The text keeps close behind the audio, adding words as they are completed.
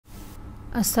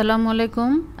আসসালামু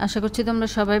আলাইকুম। আশা করছি তোমরা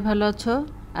সবাই ভালো আছো।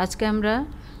 আজকে আমরা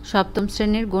সপ্তম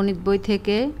শ্রেণীর গণিত বই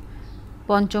থেকে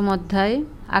পঞ্চম অধ্যায়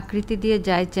আকৃতি দিয়ে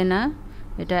যায় চেনা,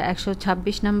 এটা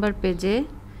 126 নাম্বার পেজে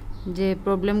যে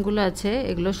প্রবলেমগুলো আছে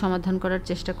এগুলো সমাধান করার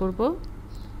চেষ্টা করব।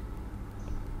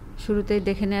 শুরুতেই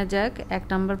দেখে নেওয়া যাক 1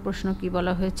 নম্বর প্রশ্ন কি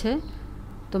বলা হয়েছে।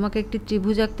 তোমাকে একটি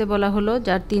ত্রিভুজ আঁকতে বলা হলো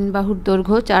যার 3 বাহুর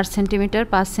দৈর্ঘ্য 4 সেন্টিমিটার,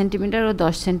 5 সেন্টিমিটার ও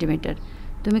 10 সেন্টিমিটার।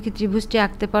 তুমি কি ত্রিভুজটি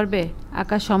আঁকতে পারবে?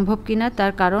 আঁকা সম্ভব কিনা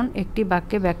তার কারণ একটি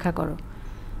বাক্যে ব্যাখ্যা করো।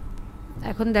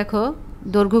 এখন দেখো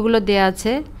দৈর্ঘ্যগুলো দেয়া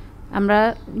আছে। আমরা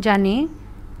জানি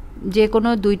যে কোনো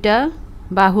দুইটা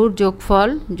বাহুর যোগফল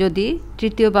যদি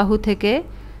তৃতীয় বাহু থেকে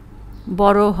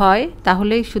বড় হয়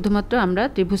তাহলেই শুধুমাত্র আমরা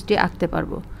ত্রিভুজটি আঁকতে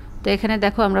পারবো। তো এখানে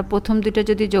দেখো আমরা প্রথম দুটো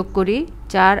যদি যোগ করি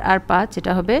 4 আর 5,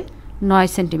 এটা হবে 9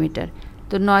 সেন্টিমিটার।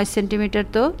 তো 9 সেন্টিমিটার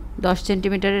তো 10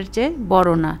 সেন্টিমিটারের চেয়ে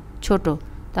বড় না, ছোট,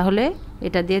 তাহলে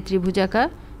এটা দিয়ে ত্রিভুজ আঁকা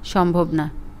সম্ভব না।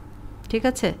 ঠিক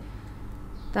আছে,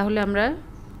 তাহলে আমরা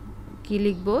কি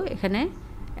লিখব? এখানে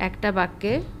একটা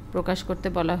বাক্যে প্রকাশ করতে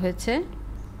বলা হয়েছে।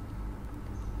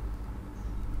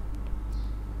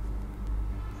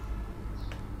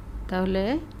 তাহলে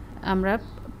আমরা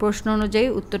প্রশ্ন অনুযায়ী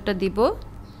উত্তরটা দিব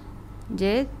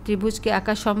যে ত্রিভুজ কি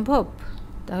আঁকা সম্ভব।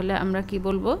 তাহলে আমরা কি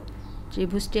বলবো?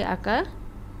 ত্রিভুজটি আঁকা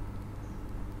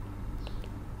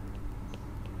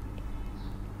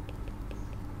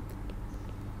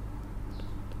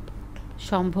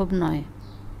সম্ভব নয়,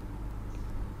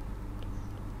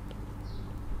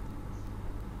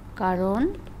 কারণ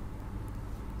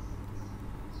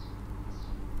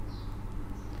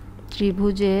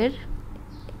ত্রিভুজের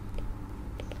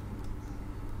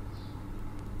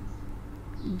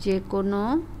যে কোনো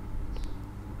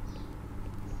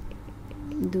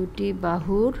দুটি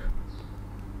বাহুর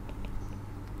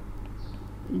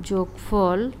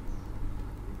যোগফল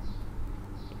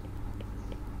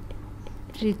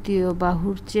তৃতীয়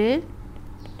বাহুর চেয়ে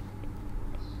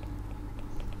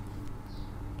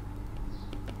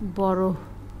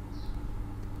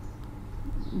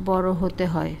বড় হতে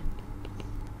হয়।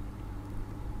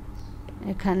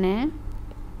 এখানে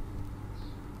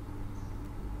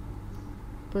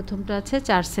প্রথমটা আছে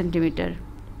 4 সেন্টিমিটার,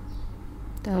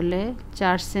 তাহলে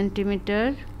 4 সেন্টিমিটার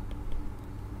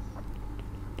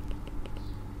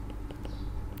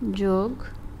যোগ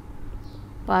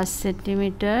 5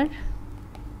 সেন্টিমিটার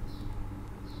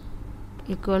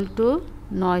ইকুয়াল টু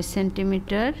 9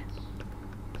 সেন্টিমিটার।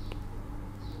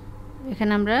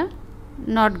 এখানে আমরা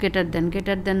নট গ্রেটার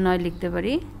দেন 9 লিখতে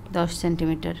পারি 10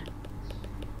 সেন্টিমিটার।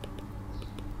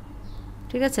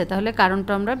 ঠিক আছে, তাহলে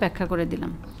কারণটা আমরা ব্যাখ্যা করে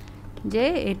দিলাম যে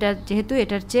এটা যেহেতু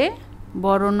এটার চেয়ে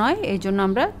বড় নয়, এই জন্য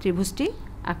আমরা ত্রিভুজটি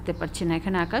আঁকতে পারছি না,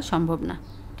 এখানে আঁকা সম্ভব না।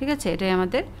 ঠিক আছে, এটাই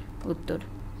আমাদের উত্তর।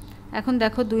 এখন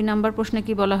দেখো 2 নম্বর প্রশ্নে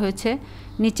কি বলা হয়েছে।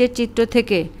 নিচের চিত্র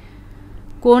থেকে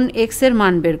কোণ x এর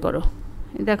মান বের করো।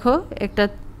 দেখো একটা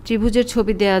ত্রিভুজের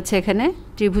ছবি দেয়া আছে, এখানে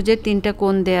ত্রিভুজের 3টা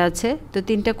কোণ দেয়া আছে। তো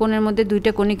 3টা কোণের মধ্যে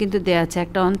 2টা কোণই কিন্তু দেয়া আছে,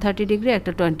 একটা 130 ডিগ্রি,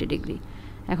 একটা 20 ডিগ্রি।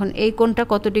 এখন এই কোণটা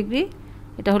কত ডিগ্রি?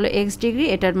 এটা হলো x ডিগ্রি,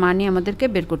 এটার মানই আমাদেরকে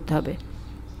বের করতে হবে।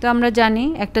 তো আমরা জানি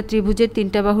একটা ত্রিভুজের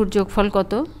 3টা বাহুর যোগফল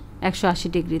কত? 180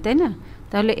 ডিগ্রি, তাই না?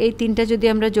 তাহলে এই 3টা যদি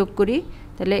আমরা যোগ করি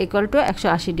তাহলে ইকুয়াল টু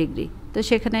 180 ডিগ্রি। তো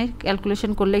সেখানে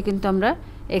ক্যালকুলেশন করলেই কিন্তু আমরা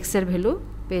x এর ভ্যালু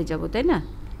পেয়ে যাব, তাই না?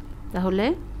 তাহলে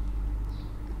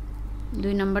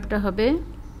 2 নম্বরটা হবে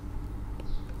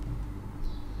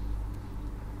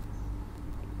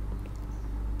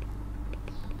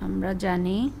আমরা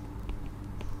জানি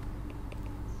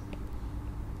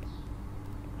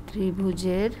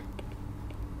ত্রিভুজের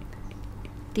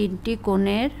 3টি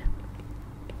কোণের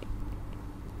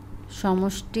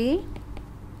সমষ্টি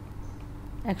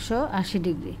 180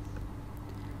 ডিগ্রি।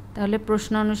 তাহলে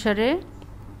প্রশ্ন অনুসারে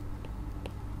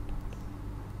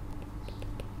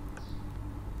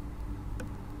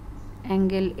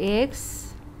অ্যাঙ্গেল x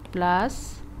প্লাস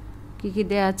কি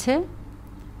দেয়া আছে,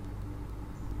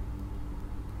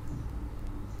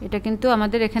 এটা কিন্তু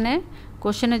আমাদের এখানে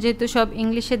কোশ্চেনে যেহেতু সব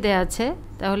ইংলিশে দেয়া আছে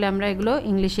তাহলে আমরা এগুলো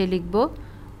ইংলিশে লিখব।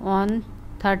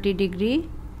 130 degree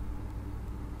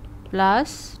plus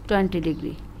 20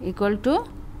 degree equal to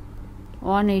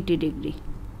 180 degree.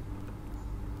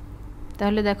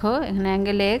 তাহলে দেখো এখানে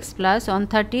অ্যাঙ্গেল x প্লাস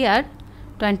 130 আর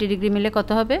 20 ডিগ্রি মিলে কত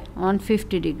হবে?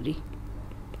 150 ডিগ্রি,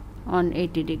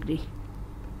 180 ডিগ্রি।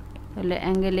 তাহলে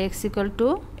angle x equal to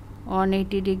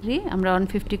 180 degree. আমরা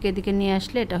 150কে এদিকে নিয়ে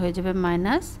আসলে এটা হয়ে যাবে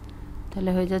মাইনাস, তাহলে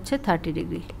হয়ে যাচ্ছে 30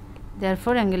 degree.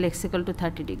 Therefore angle x equal to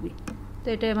 30 degree. তো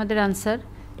এটাই আমাদের আনসার,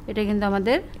 এটা কিন্তু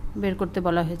আমাদের বের করতে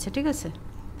বলা হয়েছে। ঠিক আছে,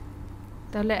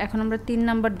 তাহলে এখন আমরা 3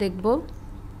 নাম্বার দেখব।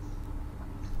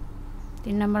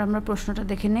 3 নাম্বার আমরা প্রশ্নটা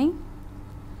দেখে নেই।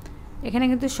 এখানে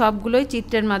কিন্তু সবগুলোই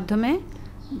চিত্রের মাধ্যমে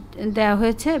দেওয়া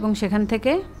হয়েছে এবং সেখান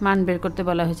থেকে মান বের করতে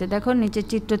বলা হয়েছে। দেখো নিচের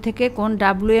চিত্র থেকে কোণ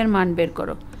ডাব্লু এর মান বের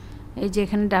করো। এই যে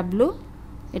এখানে ডাব্লু,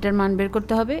 এটার মান বের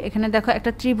করতে হবে। এখানে দেখো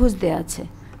একটা ত্রিভুজ দেওয়া আছে,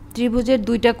 ত্রিভুজের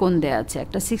দুইটা কোণ দেওয়া আছে,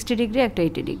 একটা 60 ডিগ্রি একটা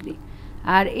 80 ডিগ্রি।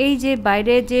 আর এই যে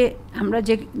বাইরে যে আমরা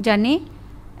যে জানি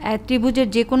ত্রিভুজের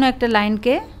যে কোনো একটা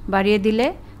লাইনকে বাড়িয়ে দিলে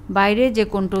বাইরে যে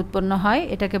কোণটা উৎপন্ন হয়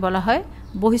এটাকে বলা হয়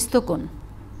বহিস্থ কোণ।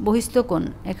 বহিস্থ কোণ।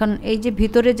 এখন এই যে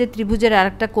ভিতরে যে ত্রিভুজের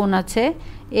আরেকটা কোণ আছে,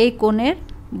 এই কোণের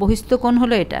বহিস্থ কোণ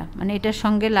হলো এটা, মানে এটার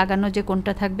সঙ্গে লাগানো যে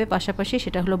কোণটা থাকবে পাশাপাশি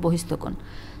সেটা হলো বহিস্থ কোণ।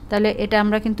 তাহলে এটা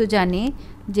আমরা কিন্তু জানি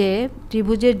যে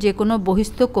ত্রিভুজের যে কোনো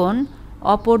বহিস্থ কোণ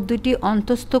অপর দুটি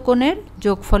অন্তস্থ কোণের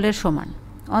যোগফলের সমান।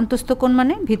 অন্তস্থ কোণ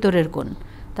মানে ভিতরের কোণ।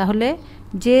 তাহলে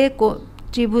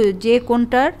যে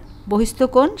কোণটার বহিস্থ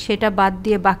কোণ সেটা বাদ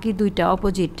দিয়ে বাকি দুইটা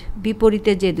অপোজিট,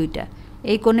 বিপরীতে যে দুইটা,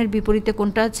 এই কোণের বিপরীতে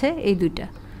কোণটা আছে এই দুইটা,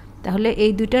 তাহলে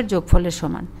এই দুইটার যোগফলের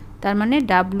সমান। তার মানে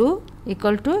W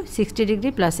equal to 60 degree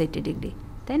plus 80 degree,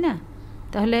 তাই না?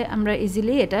 তাহলে আমরা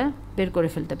ইজিলি এটা বের করে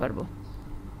ফেলতে পারবো।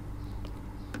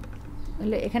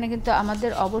 তাহলে এখানে কিন্তু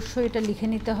আমাদের অবশ্যই এটা লিখে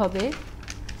নিতে হবে।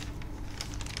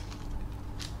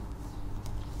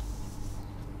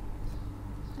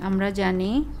 আমরা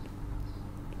জানি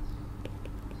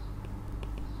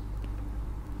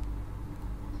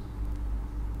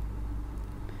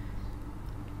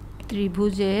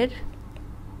ত্রিভুজের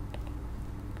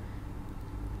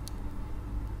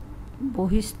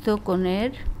বহিস্থ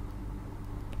কোণের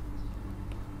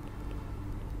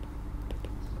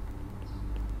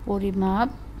পরিমাপ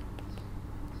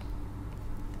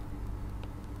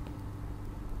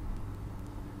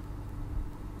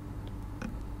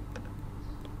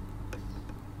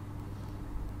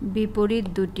বিপরীত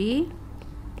দুটি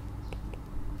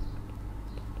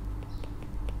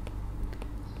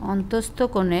অন্তস্থ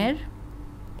কোণের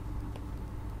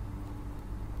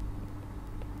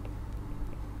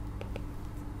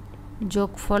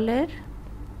যোগফলের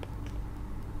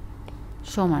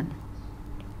সমান।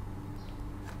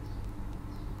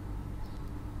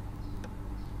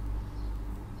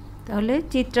 তাহলে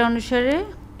চিত্র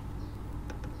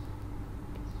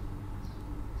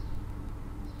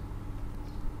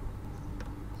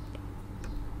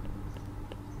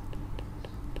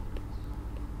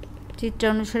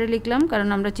অনুসারে লিখলাম, কারণ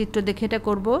আমরা চিত্র দেখে এটা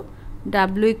করব।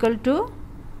 ডাব্লু ইকুয়াল টু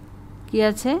কি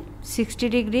আছে 60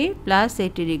 ডিগ্রি প্লাস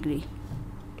 80 ডিগ্রি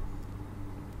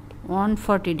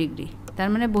 140 ডিগ্রি, তার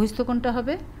মানে বহিস্থ কোণটা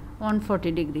হবে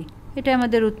 140 ডিগ্রি। এটা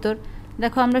আমাদের উত্তর।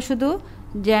 দেখো আমরা শুধু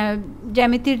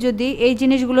জ্যামিতির যদি এই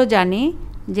জিনিসগুলো জানি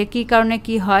যে কী কারণে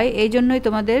কি হয়, এই জন্যই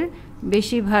তোমাদের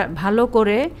বেশি ভালো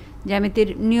করে জ্যামিতির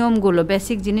নিয়মগুলো,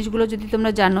 বেসিক জিনিসগুলো যদি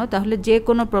তোমরা জানো তাহলে যে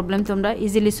কোনো প্রবলেম তোমরা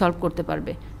ইজিলি সলভ করতে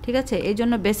পারবে। ঠিক আছে? এই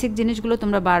জন্য বেসিক জিনিসগুলো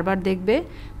তোমরা বারবার দেখবে,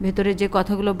 ভেতরে যে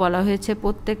কথাগুলো বলা হয়েছে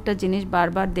প্রত্যেকটা জিনিস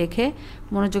বারবার দেখে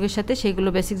মনোযোগের সাথে সেইগুলো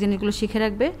বেসিক জিনিসগুলো শিখে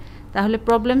রাখবে, তাহলে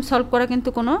প্রবলেম সলভ করা কিন্তু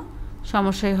কোনো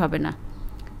সমস্যাই হবে না।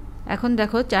 এখন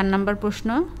দেখো 4 নম্বর প্রশ্ন,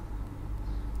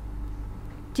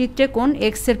 চিত্রে কোণ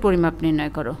এক্স এর পরিমাপ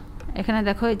নির্ণয় করো। এখানে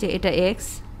দেখো যে এটা এক্স,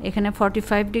 এখানে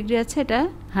 45 ডিগ্রি আছে, এটা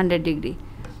 100 ডিগ্রি।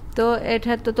 তো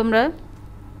এটা তো তোমরা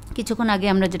কিছুক্ষণ আগে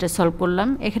আমরা যেটা সলভ করলাম,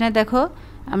 এখানে দেখো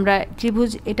আমরা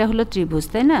ত্রিভুজ, এটা হলো ত্রিভুজ,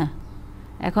 তাই না?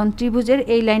 এখন ত্রিভুজের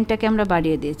এই লাইনটাকে আমরা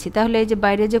বাড়িয়ে দিয়েছি, তাহলে এই যে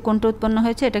বাইরে যে কোণটা উৎপন্ন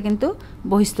হয়েছে এটা কিন্তু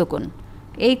বহিস্থ কোণ,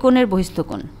 এই কোণের বহিস্থ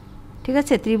কোণ। ঠিক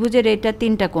আছে? ত্রিভুজের এইটা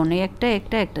 3টা কোণ, এই একটা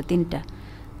 3টা,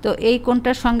 তো এই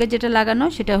কোণটার সঙ্গে যেটা লাগানো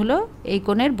সেটা হলো এই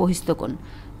কোণের বহিস্থ কোণ।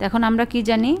 তো এখন আমরা কি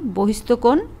জানি, বহিস্থ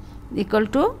কোণ ইকুয়াল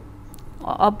টু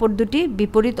অপর দুটি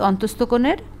বিপরীত অন্তস্থ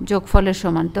কোণের যোগফলের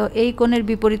সমান। তো এই কোণের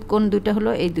বিপরীত কোণ দুটা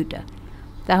হলো এই দুটা,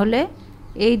 তাহলে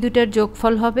এই দুটার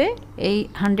যোগফল হবে এই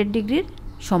 100 ডিগ্রির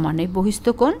সমান, এই বহিস্থ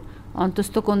কোণ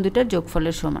অন্তস্থ কোণ দুটার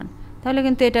যোগফলের সমান। তাহলে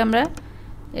কিন্তু এটা আমরা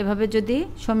এভাবে যদি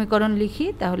সমীকরণ লিখি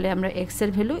তাহলে আমরা এক্স এর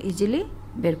ভ্যালু ইজিলি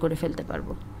বের করে ফেলতে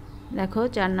পারবো। দেখো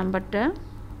 4 নাম্বারটা,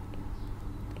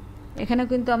 এখানে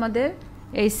কিন্তু আমাদের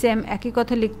এই সেম একই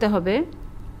কথা লিখতে হবে।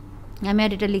 আমি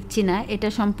আর এটা লিখছি না, এটা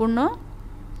সম্পূর্ণ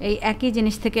এই একই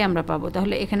জিনিস থেকে আমরা পাবো।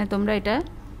 তাহলে এখানে তোমরা এটা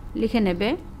লিখে নেবে।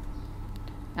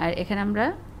 আর এখানে আমরা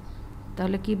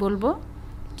তাহলে কি বলবো,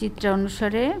 চিত্র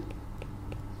অনুসারে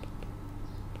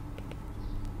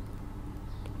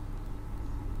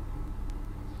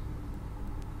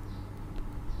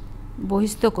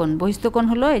বহিস্থ কোণ, বহিস্থ কোণ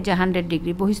হলো এই যে 100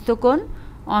 ডিগ্রি, বহিস্থ কোণ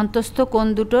অন্তস্থ কোণ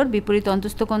দুটোর বিপরীত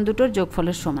অন্তস্থ কোণ দুটোর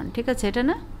যোগফলের সমান। ঠিক আছে? এটা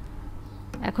না?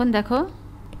 এখন দেখো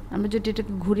আমরা যদি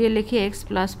এটাকে ঘুরিয়ে লিখি x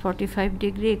plus 45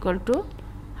 degree equal to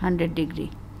 100 degree,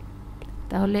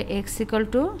 তাহলে x equal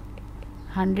to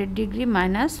 100 degree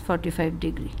minus 45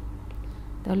 degree,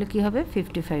 তাহলে কি হবে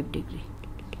 55 degree.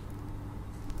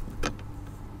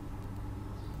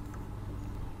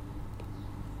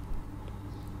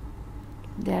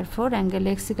 therefore angle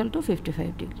x equal to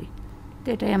 55 degree. তো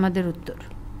এটাই আমাদের উত্তর।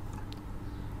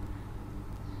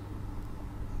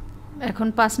 এখন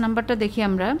 5 নাম্বারটা দেখি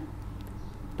আমরা।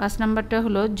 5 নাম্বারটা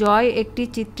হলো জয় একটি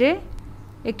চিত্রে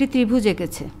একটি ত্রিভুজ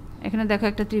এঁকেছে। এখানে দেখো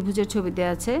একটা ত্রিভুজের ছবি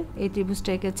দেওয়া আছে, এই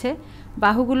ত্রিভুজটা এঁকেছে।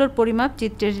 বাহুগুলোর পরিমাপ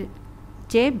চিত্রের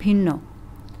চেয়ে ভিন্ন।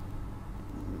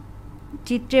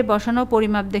 চিত্রে বসানো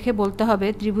পরিমাপ দেখে বলতে হবে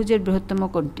ত্রিভুজের বৃহত্তম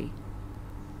কোণটি।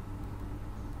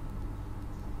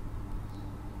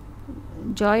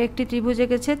 জয় একটি ত্রিভুজ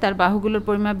এঁকেছে, তার বাহুগুলোর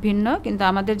পরিমাপ ভিন্ন, কিন্তু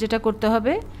আমাদের যেটা করতে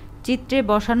হবে চিত্রে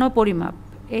বসানো পরিমাপ।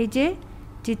 এই যে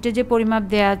চিত্রে যে পরিমাপ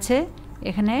দেয়া আছে,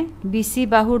 এখানে বিসি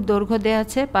বাহুর দৈর্ঘ্য দেয়া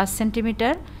আছে 5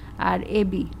 সেন্টিমিটার, আর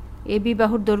এবি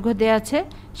বাহুর দৈর্ঘ্য দেয়া আছে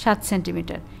 7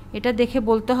 সেন্টিমিটার। এটা দেখে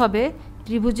বলতে হবে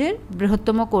ত্রিভুজের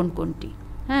বৃহত্তম কোণ কোনটি।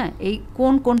 হ্যাঁ, এই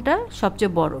কোণটা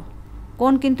সবচেয়ে বড়।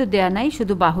 কোণ কিন্তু দেয়া নাই,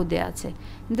 শুধু বাহু দেয়া আছে।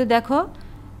 কিন্তু দেখো,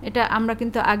 এটা আমরা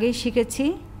কিন্তু আগেই শিখেছি।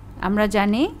 আমরা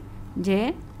জানি যে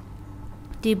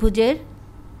ত্রিভুজের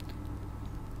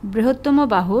বৃহত্তম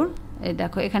বাহুর, এই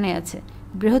দেখো এখানে আছে,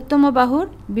 বৃহত্তম বাহুর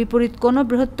বিপরীত কোণও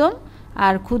বৃহত্তম,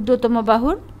 আর ক্ষুদ্রতম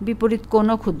বাহুর বিপরীত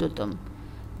কোণও ক্ষুদ্রতম।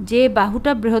 যে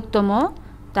বাহুটা বৃহত্তম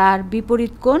তার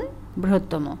বিপরীত কোণ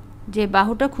বৃহত্তম, যে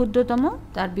বাহুটা ক্ষুদ্রতম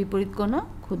তার বিপরীত কোণও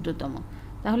ক্ষুদ্রতম।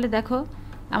 তাহলে দেখো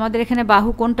আমাদের এখানে বাহু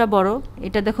কোণটা বড়,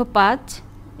 এটা দেখো 5,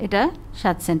 এটা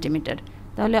 7 সেন্টিমিটার,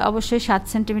 তাহলে অবশ্যই 7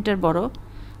 সেন্টিমিটার বড়।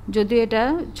 যদি এটা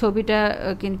ছবিটা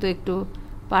কিন্তু একটু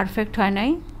পারফেক্ট হয় নাই,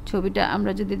 ছবিটা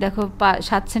আমরা যদি দেখো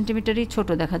 7 সেন্টিমিটারই ছোট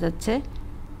দেখা যাচ্ছে।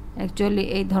 অ্যাকচুয়ালি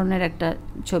এই ধরনের একটা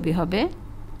ছবি হবে,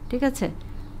 ঠিক আছে?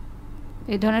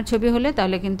 এই ধরনের ছবি হলে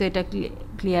তাহলে কিন্তু এটা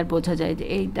ক্লিয়ার বোঝা যায় যে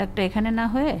এই দাগটা এখানে না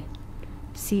হয়ে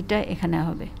সিটা এখানে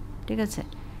হবে, ঠিক আছে?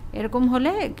 এরকম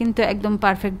হলে কিন্তু একদম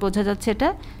পারফেক্ট বোঝা যাচ্ছে এটা,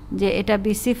 যে এটা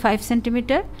বিসি 5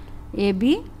 সেন্টিমিটার,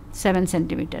 এবি 7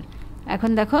 সেন্টিমিটার। এখন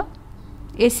দেখো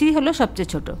এসি হলো সবচেয়ে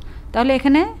ছোট, তাহলে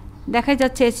এখানে দেখাই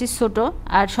যাচ্ছে এসি ছোট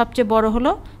আর সবচেয়ে বড়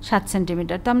হলো 7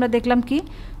 সেন্টিমিটার। তো আমরা দেখলাম কি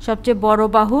সবচেয়ে বড়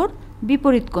বাহুর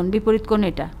বিপরীত কোণ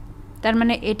এটা, তার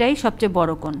মানে এটাই সবচেয়ে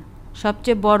বড় কোণ।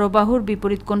 সবচেয়ে বড় বাহুর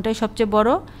বিপরীত কোণটাই সবচেয়ে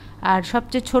বড়, আর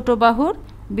সবচেয়ে ছোট বাহুর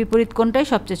বিপরীত কোণটাই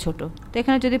সবচেয়ে ছোট। তো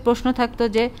এখানে যদি প্রশ্ন থাকতো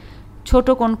যে ছোট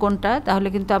কোণ কোনটা, তাহলে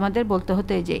কিন্তু আমাদের বলতে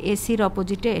হতো এই যে এসির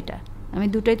অপোজিটে এটা। আমি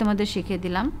দুটোই তোমাদের শিখিয়ে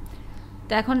দিলাম।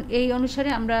 তো এখন এই অনুসারে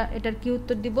আমরা এটার কি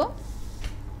উত্তর দিব?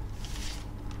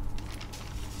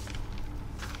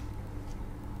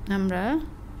 আমরা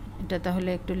এটা তাহলে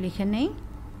একটু লিখে নেই।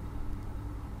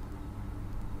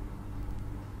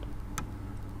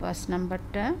 5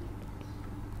 নাম্বারটা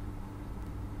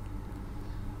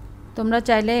তোমরা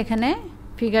চাইলে এখানে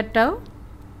ফিগারটাও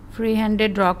ফ্রি হ্যান্ডে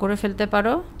ড্র করে ফেলতে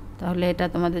পারো, তাহলে এটা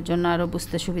তোমাদের জন্য আরও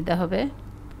বুঝতে সুবিধা হবে,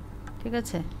 ঠিক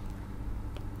আছে?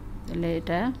 তাহলে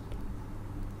এটা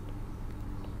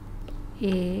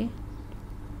এ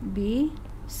বি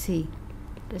সি,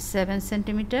 এটা 7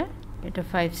 সেন্টিমিটার, এটা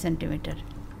 5 সেন্টিমিটার,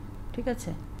 ঠিক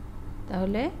আছে?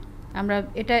 তাহলে আমরা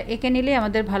এটা এঁকে নিলে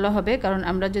আমাদের ভালো হবে, কারণ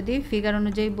আমরা যদি ফিগার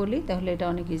অনুযায়ী বলি তাহলে এটা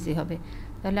অনেক ইজি হবে।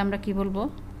 তাহলে আমরা কি বলবো?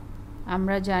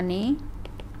 আমরা জানি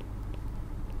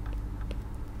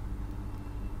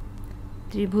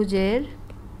ত্রিভুজের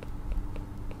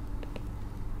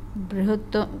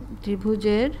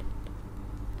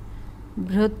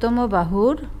বৃহত্তম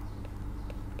বাহুর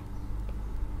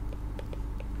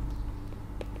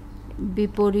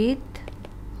বিপরীত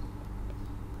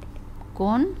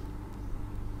কোণ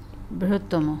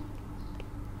বৃহত্তম।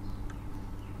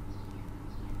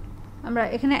 আমরা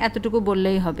এখানে এতটুকু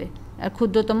বললেই হবে, আর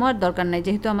ক্ষুদ্রতম আর দরকার নাই,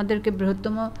 যেহেতু আমাদেরকে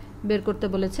বৃহত্তম বের করতে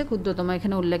বলেছে, ক্ষুদ্রতম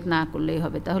এখানে উল্লেখ না করলেই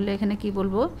হবে। তাহলে এখানে কি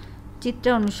বলবো? চিত্র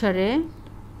অনুসারে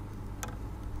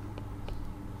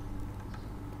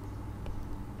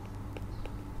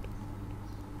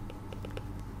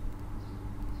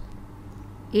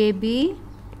এবি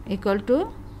ইকুয়াল টু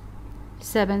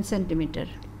 7 সেন্টিমিটার,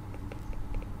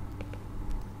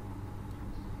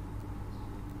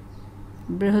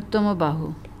 বৃহত্তম বাহু।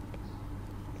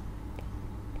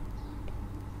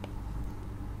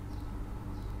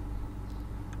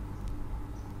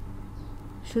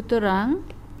 সুতরাং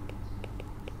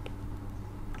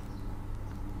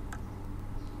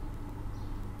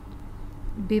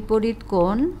বিপরীত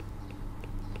কোণ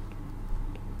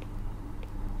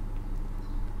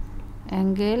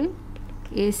অ্যাঙ্গেল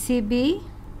এসিবি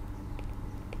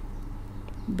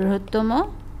বৃহত্তম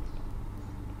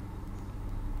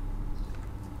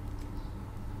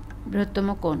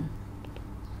কোণ,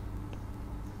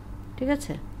 ঠিক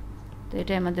আছে? তো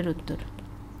এটাই আমাদের উত্তর।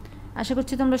 আশা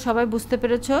করছি তোমরা সবাই বুঝতে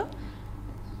পেরেছো।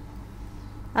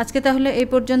 আজকে তাহলে এই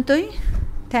পর্যন্তই।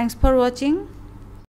 Thanks for watching.